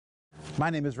My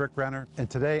name is Rick Renner, and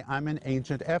today I'm in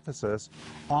ancient Ephesus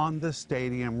on the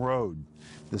Stadium Road.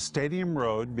 The Stadium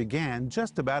Road began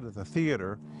just about at the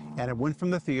theater, and it went from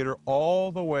the theater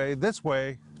all the way this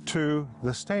way to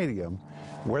the stadium,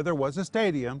 where there was a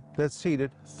stadium that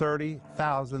seated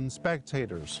 30,000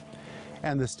 spectators.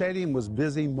 And the stadium was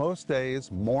busy most days,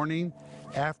 morning,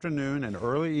 afternoon, and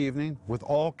early evening, with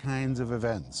all kinds of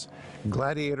events.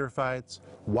 Gladiator fights,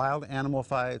 wild animal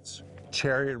fights,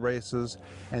 chariot races,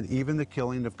 and even the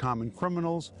killing of common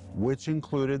criminals, which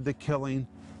included the killing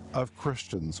of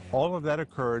Christians. All of that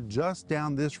occurred just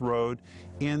down this road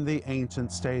in the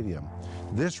ancient stadium.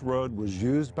 This road was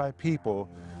used by people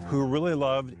who really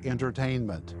loved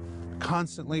entertainment,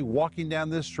 constantly walking down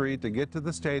this street to get to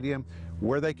the stadium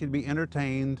where they could be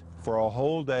entertained for a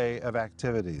whole day of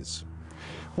activities.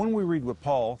 When we read what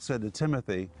Paul said to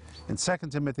Timothy in 2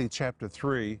 Timothy chapter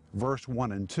 3, verse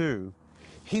 1 and 2,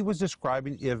 he was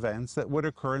describing events that would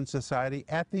occur in society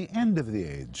at the end of the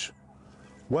age.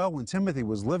 Well, when Timothy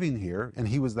was living here and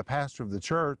he was the pastor of the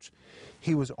church,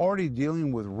 he was already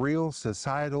dealing with real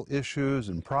societal issues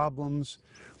and problems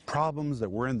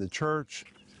that were in the church.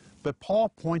 But Paul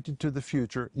pointed to the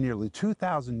future nearly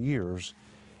 2,000 years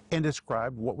and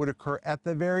described what would occur at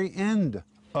the very end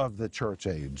of the church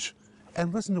age.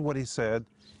 And listen to what he said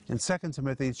in 2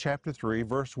 Timothy chapter 3,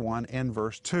 verse 1 and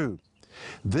verse 2.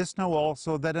 This know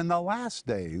also that in the last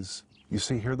days, you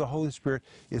see here the Holy Spirit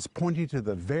is pointing to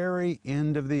the very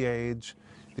end of the age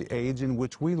in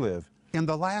which we live. In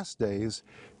the last days,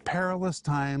 perilous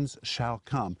times shall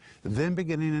come. Then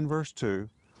beginning in verse 2,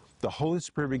 the Holy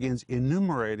Spirit begins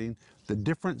enumerating the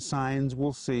different signs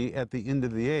we'll see at the end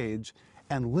of the age,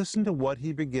 and listen to what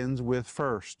he begins with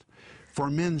first. For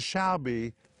men shall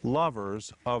be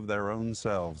lovers of their own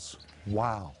selves.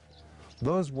 Wow.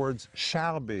 Those words,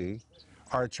 shall be,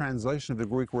 are a translation of the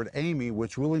Greek word eimi,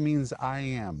 which really means I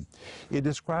am. It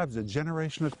describes a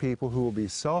generation of people who will be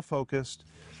self-focused,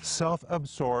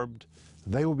 self-absorbed.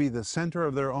 They will be the center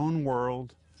of their own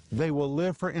world. They will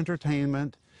live for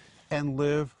entertainment and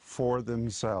live for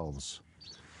themselves.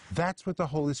 That's what the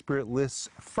Holy Spirit lists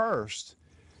first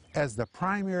as the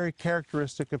primary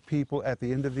characteristic of people at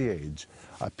the end of the age.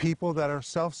 A people that are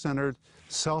self-centered,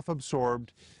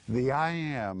 self-absorbed, the I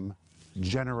am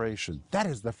generation. That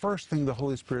is the first thing the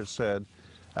Holy Spirit said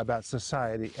about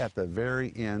society at the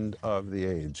very end of the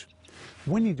age.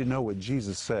 We need to know what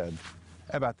Jesus said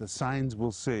about the signs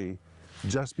we'll see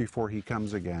just before he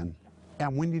comes again.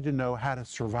 And we need to know how to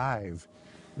survive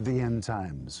the end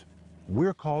times.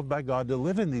 We're called by God to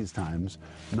live in these times,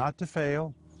 not to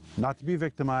fail, not to be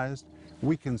victimized.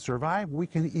 We can survive, we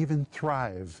can even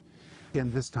thrive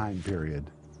in this time period.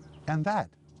 And that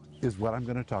is what I'm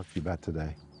going to talk to you about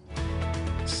today.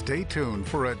 Stay tuned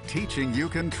for a teaching you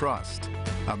can trust,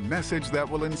 a message that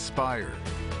will inspire,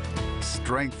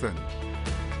 strengthen,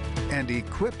 and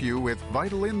equip you with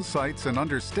vital insights and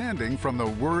understanding from the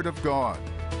Word of God.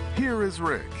 Here is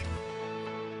Rick.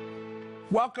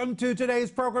 Welcome to today's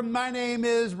program. My name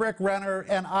is Rick Renner,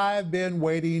 and I've been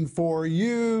waiting for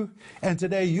you. And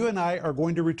today you and I are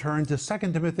going to return to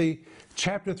 2 Timothy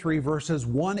chapter 3, verses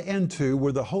 1 and 2,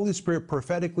 where the Holy Spirit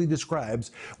prophetically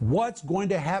describes what's going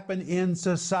to happen in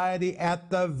society at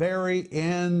the very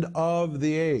end of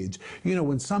the age. You know,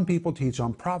 when some people teach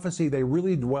on prophecy, they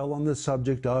really dwell on the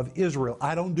subject of Israel.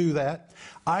 I don't do that.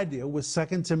 I deal with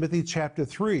 2 Timothy chapter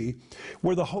 3,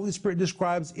 where the Holy Spirit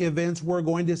describes events we're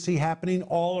going to see happening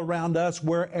all around us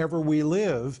wherever we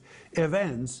live,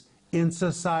 events in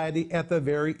society at the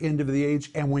very end of the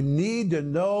age. And we need to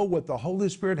know what the Holy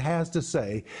Spirit has to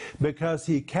say, because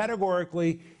he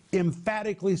categorically,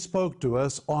 emphatically spoke to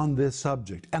us on this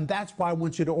subject. And that's why I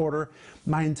want you to order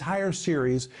my entire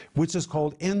series, which is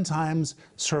called End Times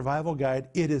Survival Guide.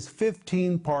 It is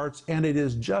 15 parts, and it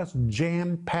is just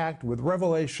jam-packed with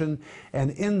revelation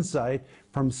and insight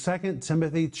from 2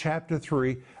 Timothy chapter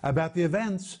 3 about the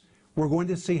events we're going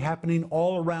to see happening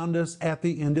all around us at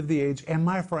the end of the age. And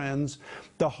my friends,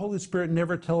 the Holy Spirit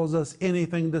never tells us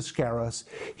anything to scare us.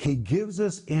 He gives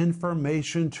us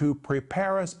information to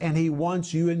prepare us, and he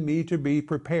wants you and me to be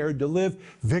prepared to live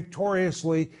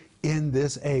victoriously in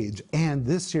this age. And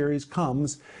this series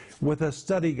comes with a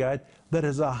study guide that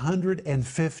is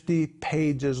 150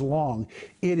 pages long.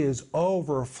 It is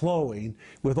overflowing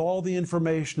with all the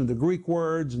information and the Greek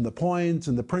words and the points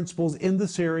and the principles in the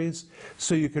series,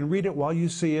 so you can read it while you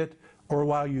see it or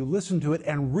while you listen to it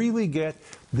and really get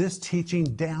this teaching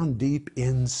down deep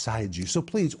inside you. So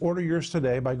please order yours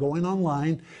today by going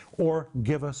online or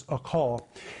give us a call.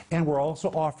 And we're also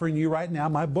offering you right now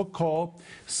my book called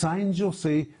Signs You'll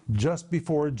See Just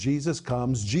Before Jesus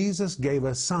Comes. Jesus gave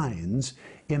us signs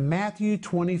in Matthew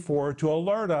 24 to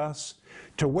alert us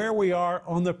to where we are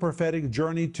on the prophetic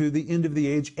journey to the end of the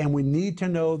age, and we need to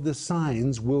know the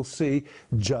signs we'll see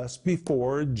just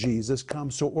before Jesus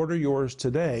comes. So order yours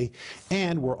today,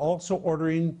 and we're also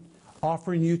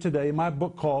offering you today my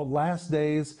book called Last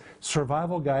Days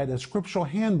Survival Guide, a scriptural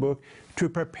handbook to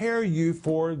prepare you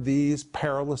for these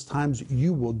perilous times.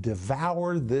 You will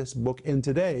devour this book, and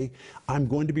today I'm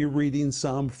going to be reading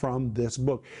some from this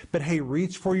book. But hey,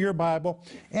 reach for your Bible,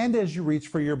 and as you reach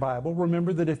for your Bible,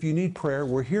 remember that if you need prayer,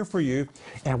 we're here for you,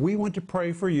 and we want to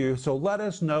pray for you. So let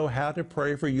us know how to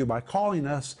pray for you by calling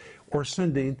us or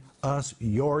sending us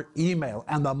your email.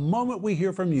 And the moment we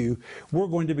hear from you, we're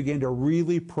going to begin to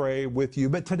really pray with you.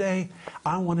 But today,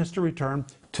 I want us to return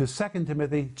to 2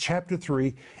 Timothy chapter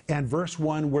 3 and verse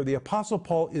 1, where the Apostle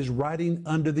Paul is writing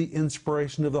under the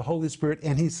inspiration of the Holy Spirit,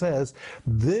 and he says,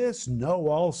 "This know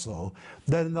also,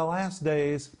 that in the last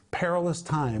days perilous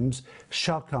times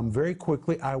shall come." Very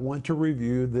quickly, I want to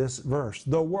review this verse.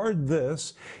 The word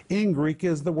 "this" in Greek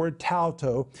is the word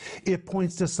tauto. It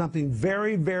points to something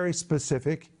very, very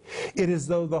specific. It is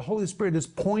though the Holy Spirit is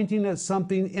pointing at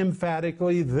something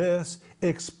emphatically, this,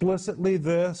 explicitly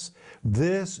this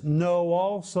know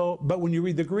also. But when you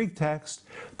read the Greek text,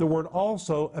 the word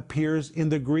also appears in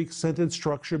the Greek sentence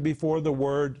structure before the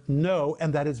word know,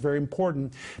 and that is very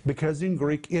important because in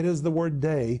Greek it is the word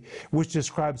 "de," which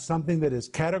describes something that is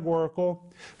categorical,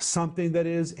 something that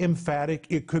is emphatic.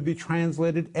 It could be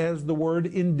translated as the word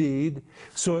 "indeed."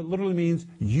 So it literally means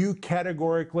you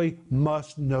categorically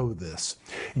must know this.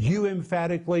 You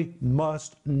emphatically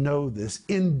must know this.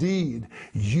 Indeed,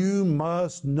 you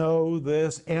must know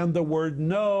this. And the word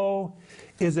 "know"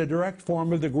 is a direct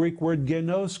form of the Greek word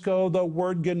gnosko. The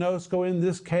word gnosko in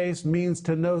this case means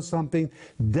to know something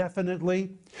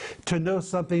definitely, to know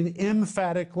something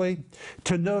emphatically,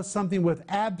 to know something with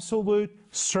absolute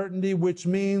certainty, which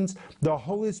means the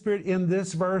Holy Spirit in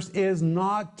this verse is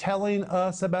not telling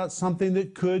us about something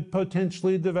that could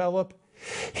potentially develop.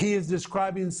 He is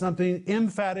describing something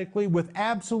emphatically with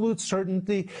absolute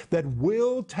certainty that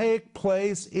will take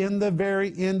place in the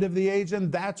very end of the age,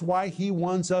 and that's why he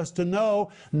wants us to know,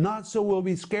 not so we'll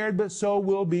be scared, but so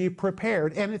we'll be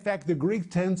prepared. And in fact, the Greek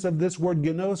tense of this word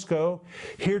gnosko,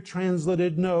 here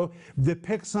translated know,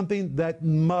 depicts something that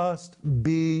must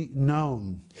be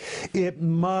known. It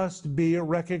must be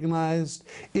recognized.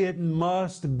 It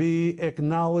must be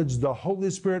acknowledged. The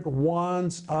Holy Spirit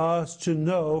wants us to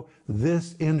know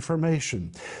this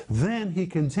information. Then he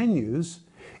continues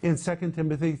in 2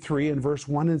 Timothy 3 and verse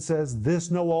 1 and says,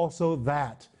 "This know also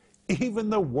that." Even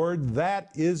the word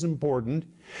 "that" is important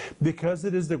because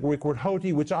it is the Greek word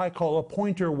hoti, which I call a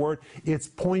pointer word. It's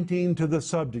pointing to the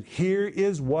subject. Here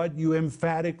is what you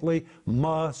emphatically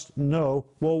must know.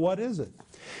 Well, what is it?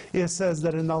 It says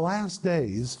that in the last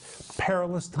days,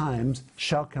 perilous times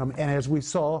shall come. And as we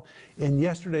saw in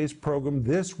yesterday's program,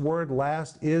 this word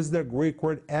 "last" is the Greek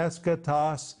word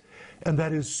eschatos. And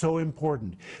that is so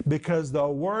important because the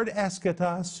word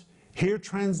eschatos, here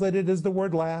translated as the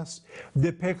word "last,"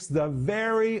 depicts the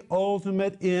very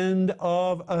ultimate end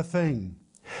of a thing.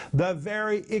 The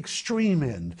very extreme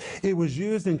end. It was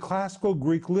used in classical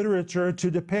Greek literature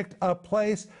to depict a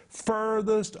place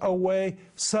furthest away,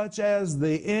 such as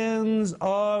the ends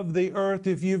of the earth.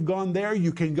 If you've gone there,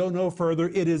 you can go no further.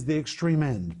 It is the extreme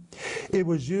end. It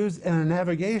was used in a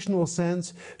navigational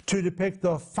sense to depict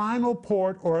the final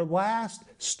port or last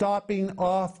stopping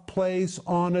off place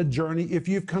on a journey. If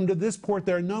you've come to this port,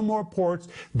 there are no more ports.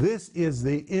 This is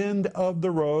the end of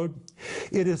the road.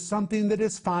 It is something that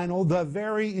is final, the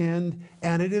very end,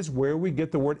 and it is where we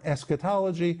get the word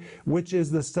eschatology, which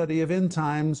is the study of end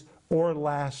times or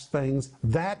last things.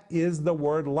 That is the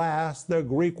word "last," the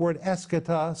Greek word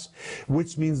eschatos,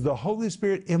 which means the Holy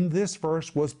Spirit in this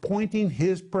verse was pointing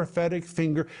his prophetic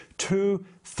finger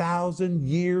 2,000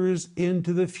 years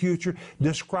into the future,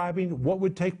 describing what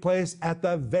would take place at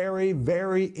the very,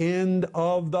 very end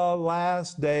of the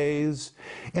last days.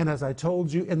 And as I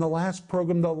told you in the last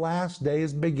program, the last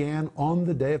days began on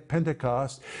the day of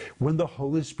Pentecost when the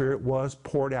Holy Spirit was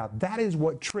poured out. That is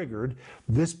what triggered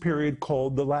this period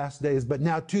called the last days. But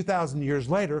now 2,000 years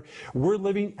later, we're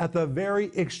living at the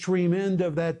very extreme end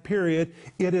of that period.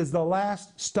 It is the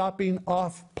last stopping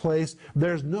off place.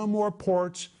 There's no more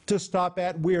ports to stop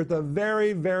at. We're at the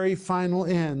very, very final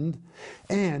end.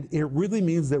 And it really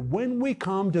means that when we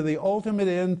come to the ultimate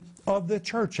end of the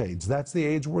church age, that's the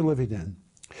age we're living in,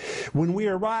 when we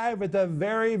arrive at the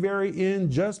very, very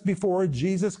end, just before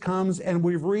Jesus comes and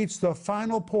we've reached the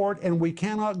final port and we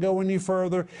cannot go any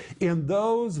further, in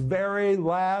those very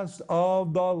last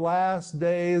of the last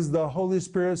days, the Holy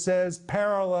Spirit says,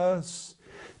 perilous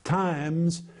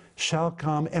times shall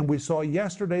come. And we saw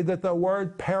yesterday that the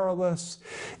word perilous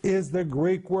is the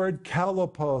Greek word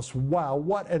kalopos. Wow,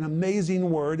 what an amazing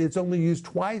word. It's only used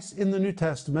twice in the New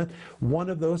Testament. One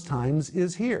of those times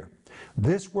is here.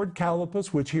 This word kalopos,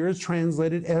 which here is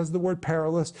translated as the word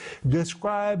perilous,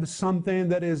 describes something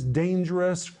that is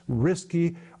dangerous,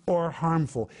 risky, or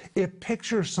harmful. It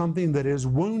pictures something that is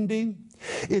wounding.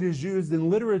 It is used in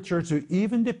literature to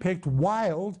even depict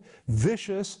wild,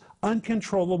 vicious,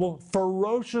 uncontrollable,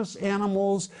 ferocious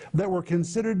animals that were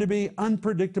considered to be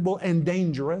unpredictable and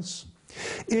dangerous.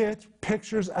 It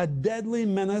pictures a deadly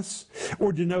menace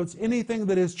or denotes anything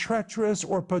that is treacherous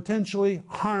or potentially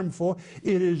harmful.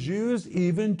 It is used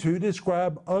even to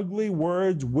describe ugly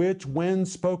words which, when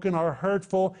spoken, are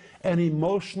hurtful and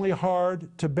emotionally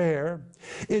hard to bear.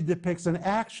 It depicts an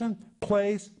action,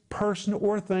 place, person,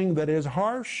 or thing that is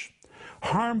harsh,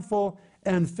 harmful,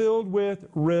 and filled with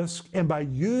risk. And by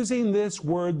using this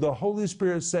word, the Holy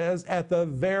Spirit says, at the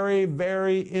very,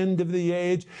 very end of the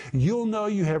age, you'll know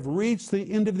you have reached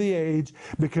the end of the age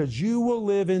because you will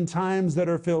live in times that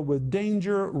are filled with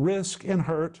danger, risk, and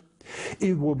hurt.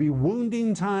 It will be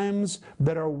wounding times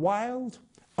that are wild,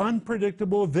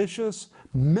 unpredictable, vicious,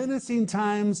 menacing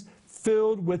times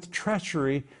filled with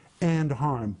treachery and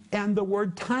harm. And the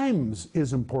word times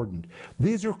is important.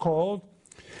 These are called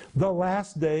the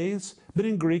last days, but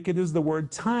in Greek it is the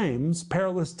word times,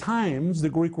 perilous times, the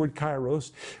Greek word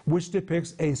kairos, which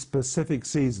depicts a specific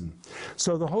season.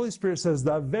 So the Holy Spirit says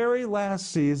the very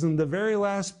last season, the very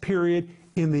last period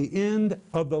in the end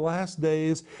of the last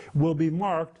days will be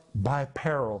marked by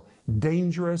peril,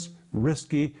 dangerous,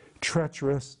 risky,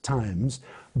 treacherous times.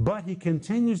 But he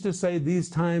continues to say these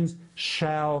times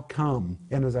shall come.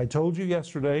 And as I told you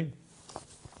yesterday,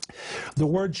 the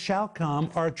word shall come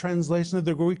are a translation of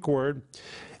the Greek word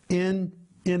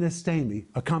inestami,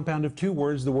 a compound of two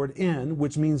words, the word in,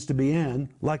 which means to be in,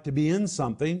 like to be in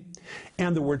something,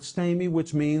 and the word stami,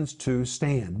 which means to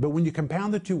stand. But when you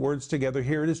compound the two words together,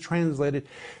 here it is translated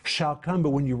shall come.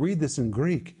 But when you read this in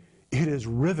Greek, it is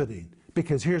riveting,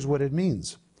 because here's what it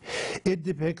means. It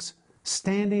depicts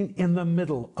standing in the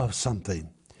middle of something,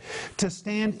 to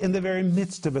stand in the very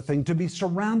midst of a thing, to be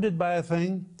surrounded by a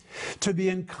thing, to be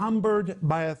encumbered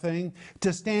by a thing,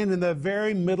 to stand in the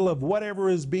very middle of whatever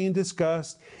is being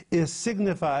discussed,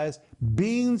 signifies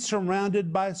being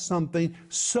surrounded by something,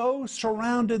 so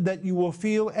surrounded that you will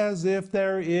feel as if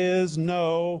there is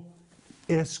no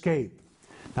escape.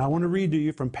 Now I want to read to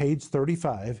you from page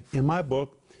 35 in my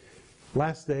book,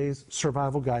 Last Days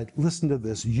Survival Guide. Listen to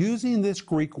this. Using this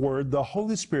Greek word, the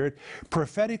Holy Spirit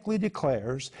prophetically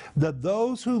declares that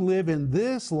those who live in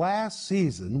this last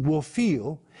season will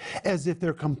feel as if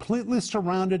they're completely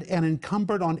surrounded and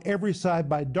encumbered on every side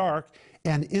by dark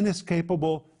and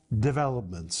inescapable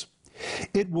developments.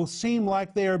 It will seem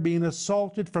like they are being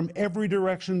assaulted from every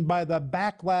direction by the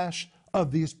backlash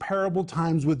of these terrible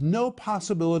times with no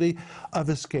possibility of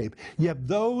escape. Yet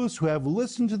those who have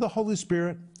listened to the Holy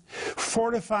Spirit,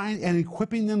 fortifying and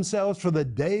equipping themselves for the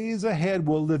days ahead,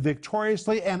 will live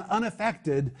victoriously and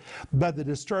unaffected by the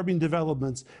disturbing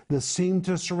developments that seem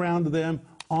to surround them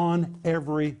on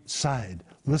every side.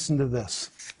 Listen to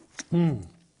this.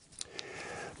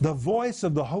 The voice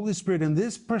of the Holy Spirit in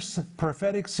this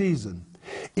prophetic season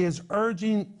is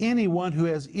urging anyone who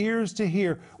has ears to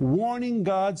hear, warning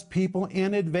God's people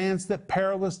in advance that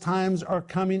perilous times are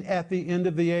coming at the end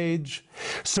of the age,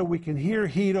 so we can hear,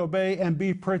 heed, obey, and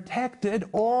be protected,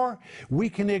 or we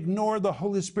can ignore the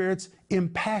Holy Spirit's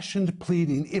impassioned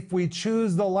pleading. If we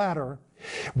choose the latter,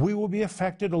 we will be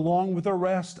affected along with the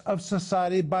rest of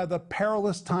society by the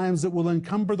perilous times that will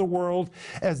encumber the world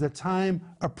as the time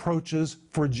approaches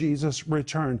for Jesus'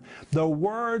 return. The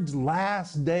words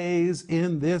last days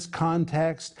in this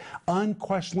context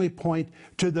unquestionably point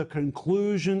to the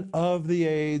conclusion of the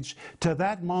age, to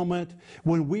that moment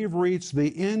when we've reached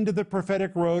the end of the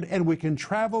prophetic road and we can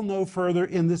travel no further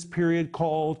in this period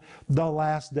called the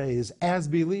last days. As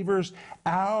believers,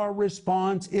 our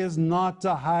response is not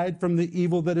to hide from the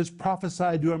evil that is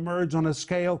prophesied to emerge on a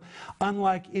scale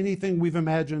unlike anything we've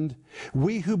imagined.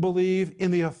 We who believe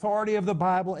in the authority of the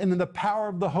Bible and in the power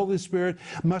of the Holy Spirit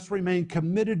must remain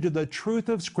committed to the truth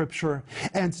of Scripture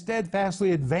and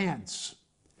steadfastly advance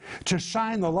to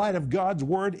shine the light of God's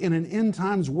Word in an end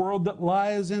times world that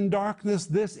lies in darkness.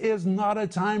 This is not a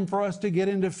time for us to get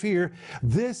into fear.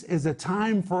 This is a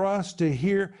time for us to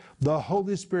hear the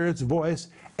Holy Spirit's voice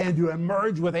and to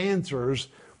emerge with answers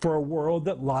for a world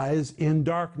that lies in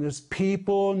darkness.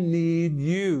 People need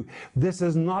you. This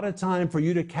is not a time for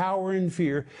you to cower in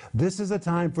fear. This is a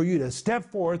time for you to step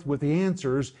forth with the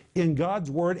answers in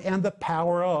God's Word and the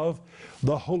power of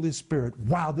the Holy Spirit.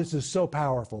 Wow, this is so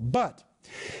powerful. But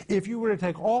If you were to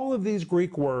take all of these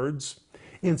Greek words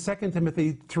in 2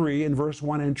 Timothy 3 and verse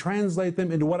 1 and translate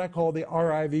them into what I call the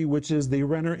RIV, which is the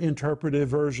Renner Interpretive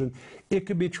Version, it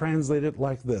could be translated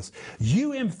like this.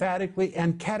 You emphatically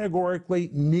and categorically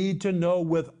need to know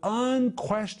with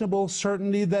unquestionable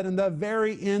certainty that in the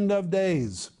very end of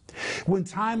days, when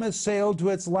time has sailed to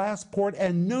its last port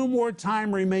and no more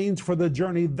time remains for the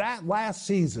journey, that last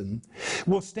season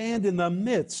will stand in the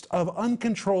midst of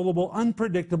uncontrollable,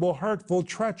 unpredictable, hurtful,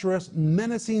 treacherous,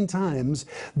 menacing times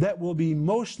that will be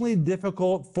emotionally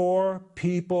difficult for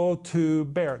people to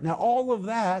bear. Now, all of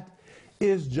that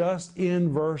is just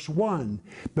in verse 1.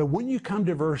 But when you come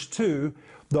to verse 2,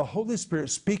 the Holy Spirit,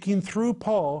 speaking through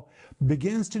Paul,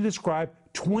 begins to describe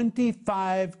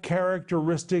 25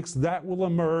 characteristics that will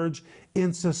emerge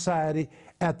in society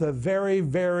at the very,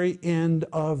 very end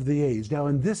of the age. Now,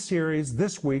 in this series,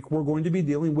 this week, we're going to be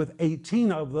dealing with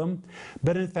 18 of them,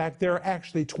 but in fact, there are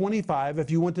actually 25.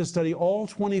 If you want to study all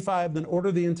 25, then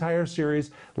order the entire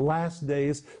series, Last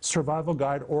Days Survival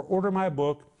Guide, or order my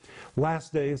book,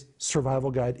 Last Days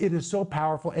Survival Guide. It is so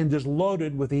powerful and just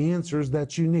loaded with the answers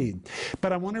that you need.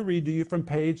 But I want to read to you from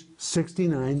page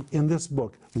 69 in this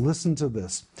book. Listen to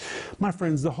this. My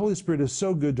friends, the Holy Spirit is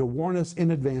so good to warn us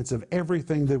in advance of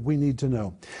everything that we need to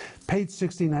know. Page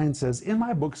 69 says, in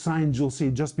my book, Signs You'll See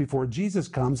Just Before Jesus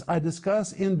Comes, I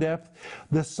discuss in depth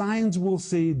the signs we'll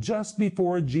see just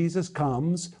before Jesus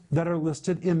comes that are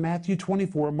listed in Matthew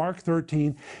 24, Mark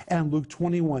 13, and Luke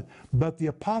 21. But the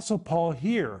Apostle Paul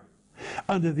here,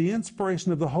 under the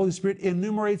inspiration of the Holy Spirit,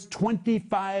 enumerates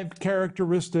 25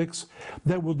 characteristics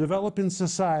that will develop in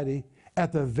society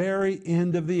at the very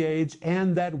end of the age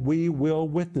and that we will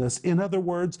witness. In other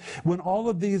words, when all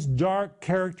of these dark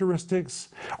characteristics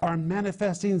are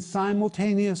manifesting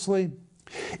simultaneously,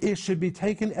 it should be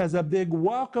taken as a big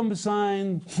welcome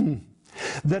sign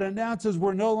that announces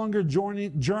we're no longer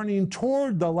journeying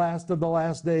toward the last of the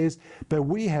last days, but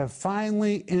we have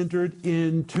finally entered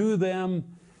into them.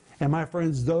 And my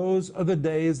friends, those are the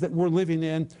days that we're living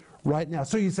in right now.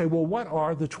 So you say, well, what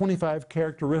are the 25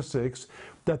 characteristics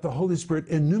that the Holy Spirit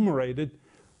enumerated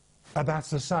about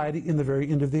society in the very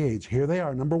end of the age? Here they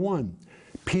are. Number 1,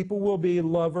 people will be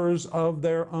lovers of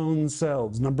their own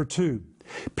selves. Number 2,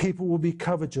 people will be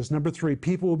covetous. Number 3,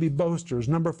 people will be boasters.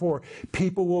 Number 4,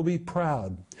 people will be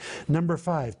proud. Number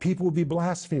 5, people will be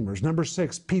blasphemers. Number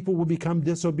 6, people will become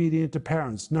disobedient to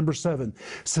parents. Number 7,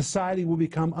 society will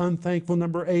become unthankful.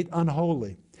 Number 8,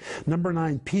 unholy. Number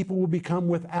 9, people will become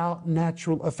without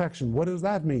natural affection. What does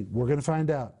that mean? We're going to find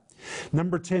out.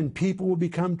 Number 10, people will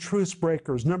become truce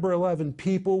breakers. Number 11,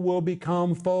 people will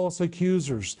become false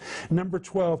accusers. Number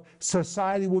 12,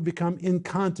 society will become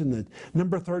incontinent.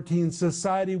 Number 13,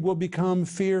 society will become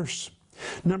fierce.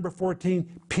 Number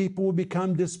 14, people will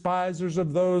become despisers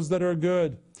of those that are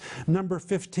good. Number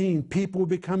 15, people will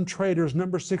become traitors.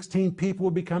 Number 16, people will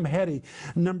become heady.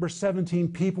 Number 17,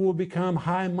 people will become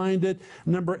high-minded.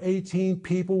 Number 18,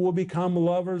 people will become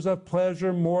lovers of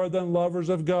pleasure more than lovers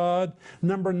of God.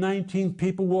 Number 19,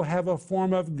 people will have a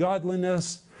form of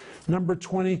godliness. Number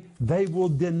 20, they will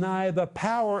deny the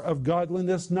power of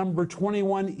godliness. Number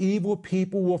 21, evil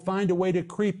people will find a way to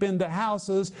creep into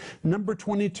houses. Number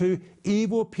 22,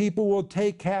 evil people will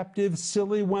take captive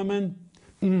silly women.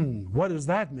 What does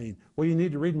that mean? Well, you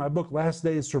need to read my book, Last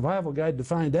Days Survival Guide, to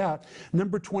find out.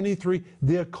 Number 23,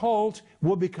 the occult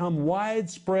will become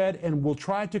widespread and will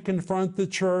try to confront the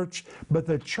church, but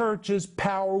the church's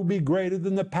power will be greater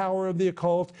than the power of the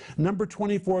occult. Number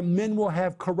 24, men will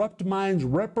have corrupt minds,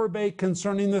 reprobate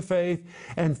concerning the faith.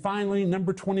 And finally,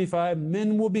 number 25,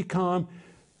 men will become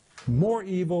more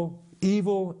evil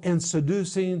and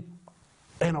seducing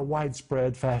in a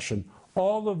widespread fashion.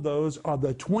 All of those are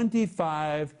the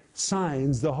 25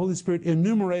 signs the Holy Spirit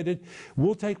enumerated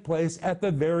will take place at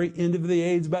the very end of the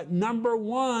age. But number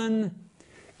 1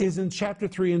 is in chapter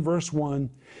 3 and verse 1,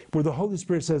 where the Holy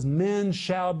Spirit says, men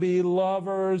shall be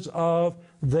lovers of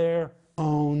their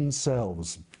own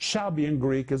selves. Shall be in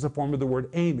Greek is a form of the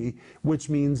word eimi, which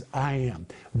means I am.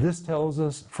 This tells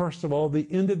us, first of all,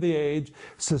 the end of the age,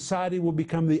 society will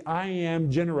become the I am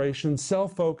generation,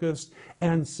 self-focused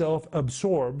and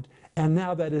self-absorbed. And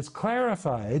now that is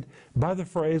clarified by the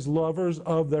phrase lovers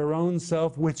of their own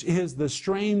self, which is the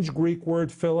strange Greek word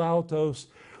philautos.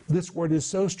 This word is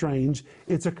so strange,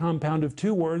 it's a compound of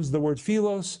 2 words, the word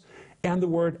philos and the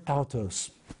word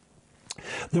autos.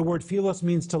 The word philos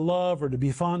means to love or to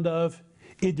be fond of.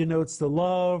 It denotes the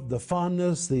love, the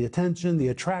fondness, the attention, the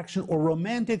attraction, or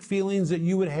romantic feelings that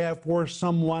you would have for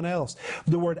someone else.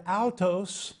 The word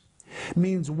autos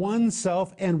means one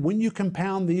self, and when you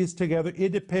compound these together,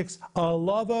 it depicts a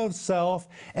love of self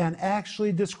and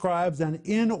actually describes an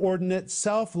inordinate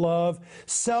self-love,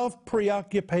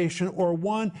 self-preoccupation, or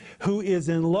one who is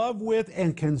in love with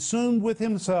and consumed with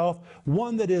himself,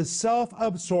 one that is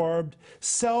self-absorbed,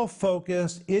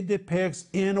 self-focused. It depicts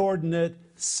inordinate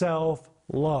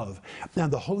self-love. Now,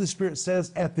 the Holy Spirit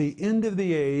says at the end of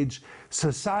the age,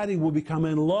 society will become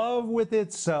in love with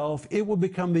itself. It will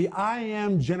become the I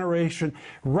am generation.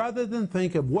 Rather than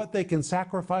think of what they can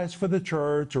sacrifice for the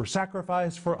church or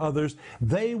sacrifice for others,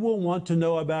 they will want to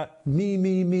know about me,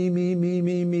 me, me, me, me,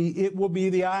 me, me. It will be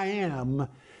the I am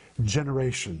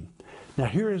generation. Now,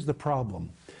 here is the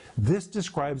problem. This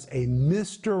describes a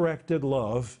misdirected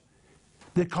love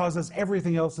that causes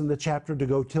everything else in the chapter to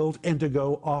go tilt and to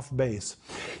go off base.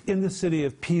 In the city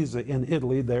of Pisa in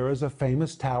Italy, there is a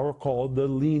famous tower called the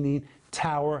Leaning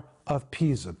Tower of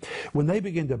Pisa. When they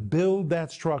began to build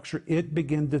that structure, it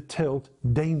began to tilt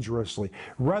dangerously.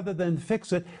 Rather than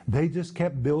fix it, they just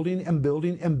kept building and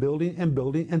building and building and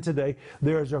building, and today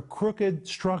there is a crooked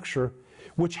structure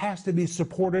which has to be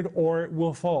supported or it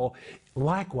will fall.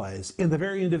 Likewise, in the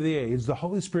very end of the age, the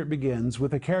Holy Spirit begins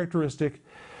with a characteristic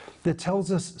that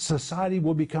tells us society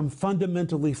will become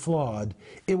fundamentally flawed.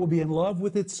 It will be in love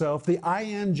with itself, the I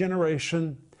am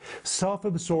generation,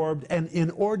 self-absorbed and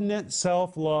inordinate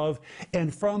self-love.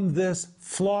 And from this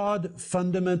flawed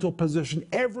fundamental position,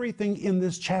 everything in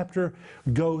this chapter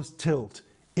goes tilt.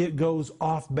 It goes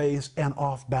off base and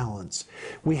off balance.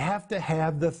 We have to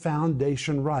have the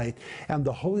foundation right. And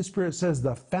the Holy Spirit says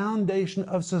the foundation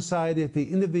of society at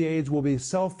the end of the age will be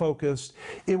self-focused.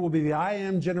 It will be the I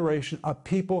am generation of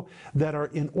people that are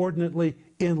inordinately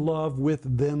in love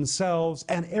with themselves,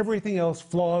 and everything else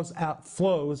flows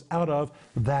out of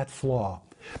that flaw.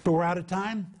 But we're out of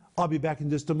time. I'll be back in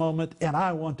just a moment, and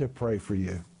I want to pray for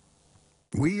you.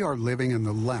 We are living in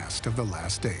the last of the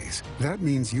last days. That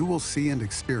means you will see and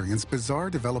experience bizarre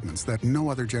developments that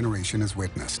no other generation has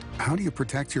witnessed. How do you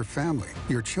protect your family,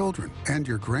 your children, and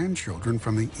your grandchildren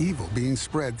from the evil being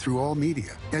spread through all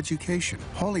media, education,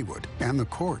 Hollywood, and the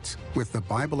courts? With the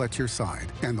Bible at your side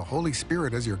and the Holy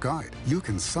Spirit as your guide, you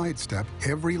can sidestep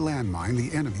every landmine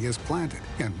the enemy has planted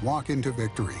and walk into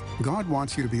victory. God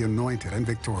wants you to be anointed and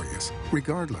victorious,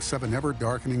 regardless of an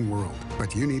ever-darkening world.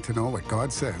 But you need to know what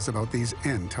God says about these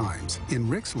end times. In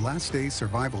Rick's Last Days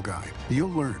Survival Guide,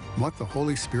 you'll learn what the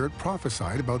Holy Spirit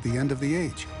prophesied about the end of the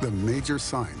age, the major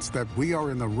signs that we are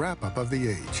in the wrap-up of the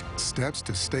age, steps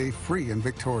to stay free and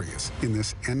victorious in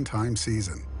this end time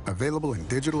season. Available in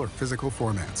digital or physical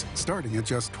formats, starting at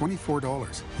just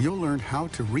 $24. You'll learn how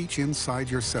to reach inside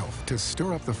yourself to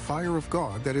stir up the fire of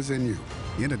God that is in you.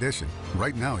 In addition,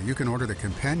 right now you can order the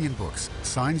companion books,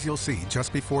 Signs You'll See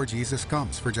Just Before Jesus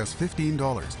Comes, for just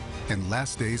 $15, and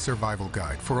Last Days Survival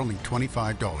Guide for only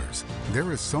 $25.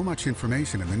 There is so much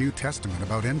information in the New Testament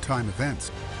about end-time events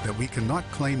that we cannot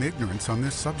claim ignorance on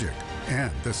this subject.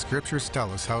 And the scriptures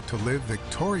tell us how to live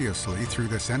victoriously through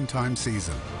this end-time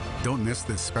season. Don't miss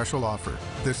this special offer,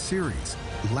 the series,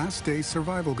 Last Days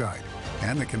Survival Guide,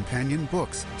 and the companion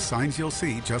books, Signs You'll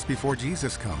See Just Before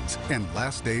Jesus Comes, and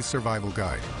Last Days Survival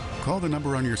Guide. Call the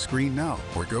number on your screen now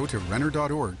or go to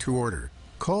renner.org to order.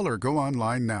 Call or go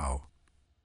online now.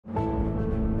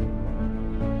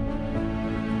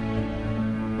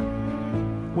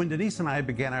 When Denise and I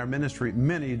began our ministry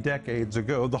many decades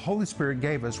ago, the Holy Spirit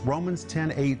gave us Romans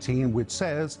 10:18, which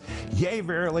says, "Yea,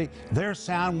 verily, their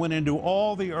sound went into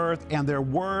all the earth, and their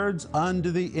words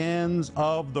unto the ends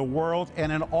of the world."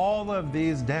 And in all of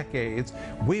these decades,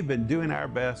 we've been doing our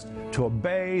best to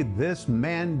obey this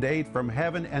mandate from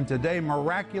heaven. And today,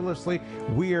 miraculously,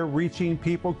 we are reaching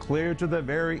people clear to the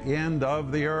very end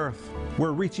of the earth.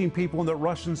 We're reaching people in the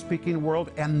Russian-speaking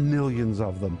world, and millions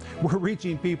of them. We're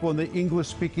reaching people in the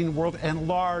English-speaking world, and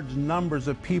large numbers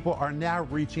of people are now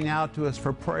reaching out to us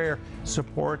for prayer,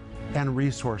 support, and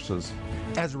resources.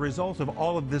 As a result of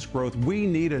all of this growth, we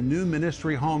need a new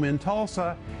ministry home in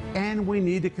Tulsa, and we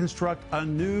need to construct a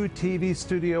new TV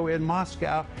studio in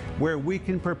Moscow where we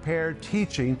can prepare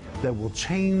teaching that will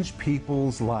change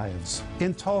people's lives.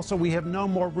 In Tulsa, we have no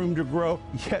more room to grow,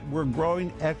 yet we're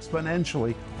growing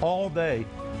exponentially all day.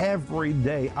 Every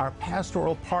day, our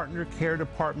pastoral partner care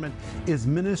department is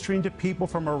ministering to people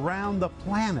from around the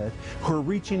planet who are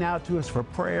reaching out to us for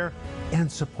prayer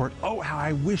and support. Oh, how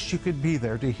I wish you could be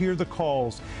there to hear the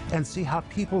calls and see how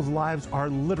people's lives are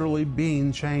literally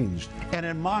being changed. And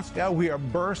in Moscow, we are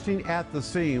bursting at the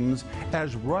seams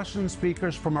as Russian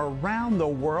speakers from around the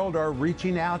world are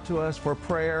reaching out to us for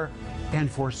prayer and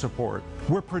for support.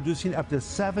 We're producing up to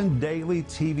 7 daily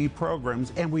TV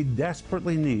programs, and we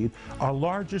desperately need a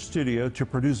larger studio to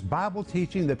produce Bible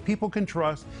teaching that people can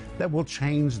trust that will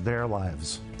change their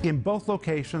lives. In both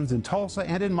locations, in Tulsa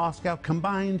and in Moscow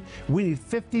combined, we need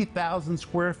 50,000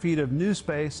 square feet of new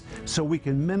space so we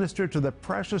can minister to the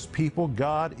precious people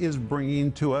God is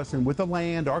bringing to us. And with the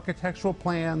land, architectural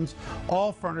plans,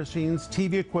 all furnishings,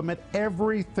 TV equipment,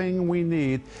 everything we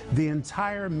need, the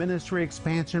entire ministry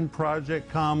expansion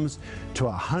project comes to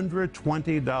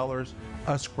 $120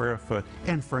 a square foot.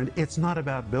 And friend, it's not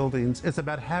about buildings, it's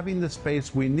about having the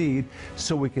space we need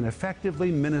so we can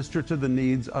effectively minister to the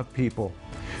needs of people.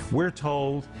 We're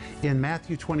told in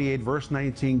Matthew 28 verse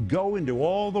 19, go into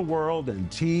all the world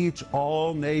and teach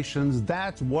all nations.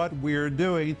 That's what we're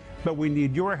doing, but we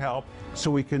need your help so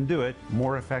we can do it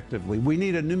more effectively. We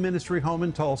need a new ministry home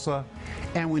in Tulsa,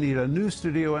 and we need a new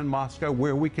studio in Moscow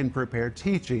where we can prepare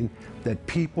teaching that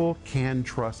people can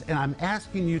trust. And I'm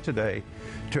asking you today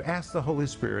to ask the Holy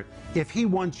Spirit if He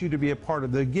wants you to be a part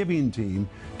of the giving team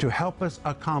to help us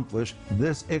accomplish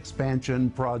this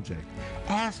expansion project.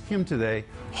 Ask Him today,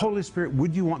 Holy Spirit,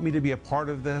 would you want me to be a part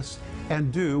of this?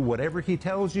 And do whatever He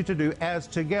tells you to do as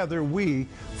together we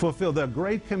fulfill the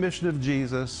great commission of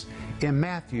Jesus in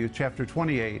Matthew chapter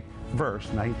 28, verse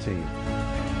 19.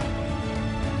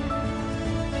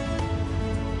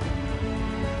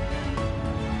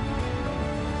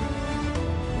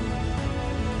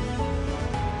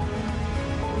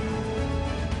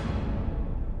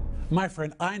 My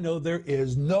friend, I know there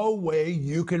is no way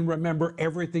you can remember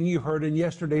everything you heard in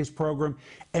yesterday's program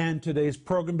and today's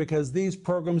program, because these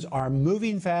programs are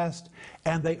moving fast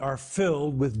and they are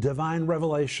filled with divine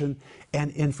revelation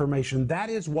and information. That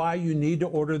is why you need to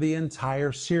order the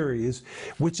entire series,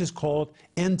 which is called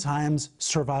End Times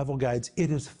Survival Guides. It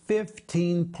is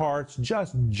 15 parts,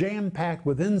 just jam-packed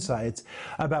with insights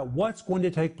about what's going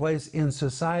to take place in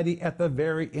society at the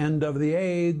very end of the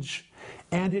age.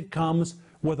 And it comes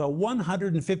with a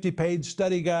 150-page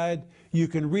study guide. You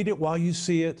can read it while you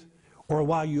see it or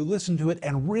while you listen to it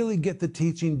and really get the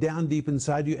teaching down deep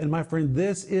inside you. And my friend,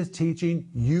 this is teaching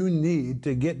you need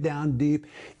to get down deep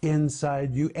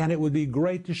inside you. And it would be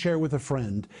great to share with a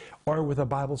friend or with a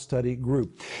Bible study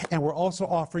group. And we're also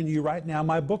offering you right now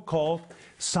my book called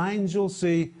Signs You'll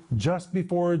See Just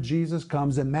Before Jesus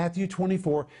Comes. In Matthew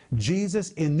 24,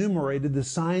 Jesus enumerated the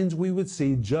signs we would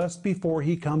see just before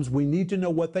He comes. We need to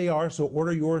know what they are, so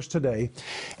order yours today.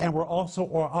 And we're also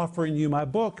offering you my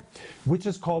book, which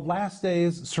is called Last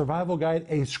Days Survival Guide,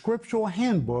 a scriptural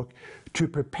handbook to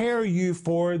prepare you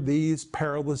for these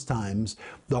perilous times.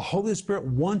 The Holy Spirit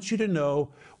wants you to know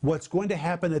what's going to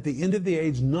happen at the end of the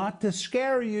age, not to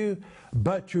scare you,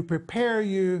 but to prepare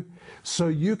you so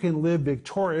you can live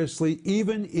victoriously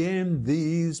even in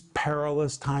these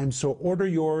perilous times. So order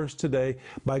yours today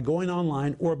by going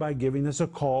online or by giving us a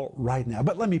call right now.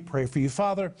 But let me pray for you.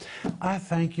 Father, I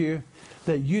thank you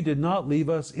that you did not leave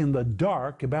us in the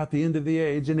dark about the end of the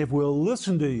age, and if we'll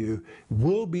listen to you,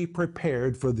 we'll be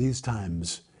prepared for these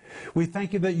times. We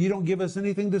thank you that you don't give us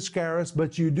anything to scare us,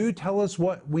 but you do tell us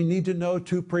what we need to know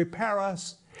to prepare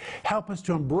us. Help us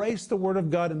to embrace the Word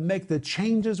of God and make the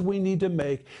changes we need to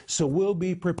make so we'll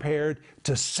be prepared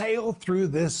to sail through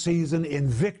this season in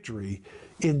victory.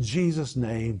 In Jesus'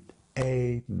 name,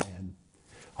 amen.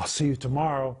 I'll see you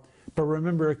tomorrow. But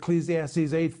remember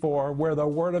Ecclesiastes 8:4, where the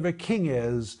word of a king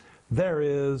is, there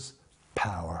is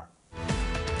power.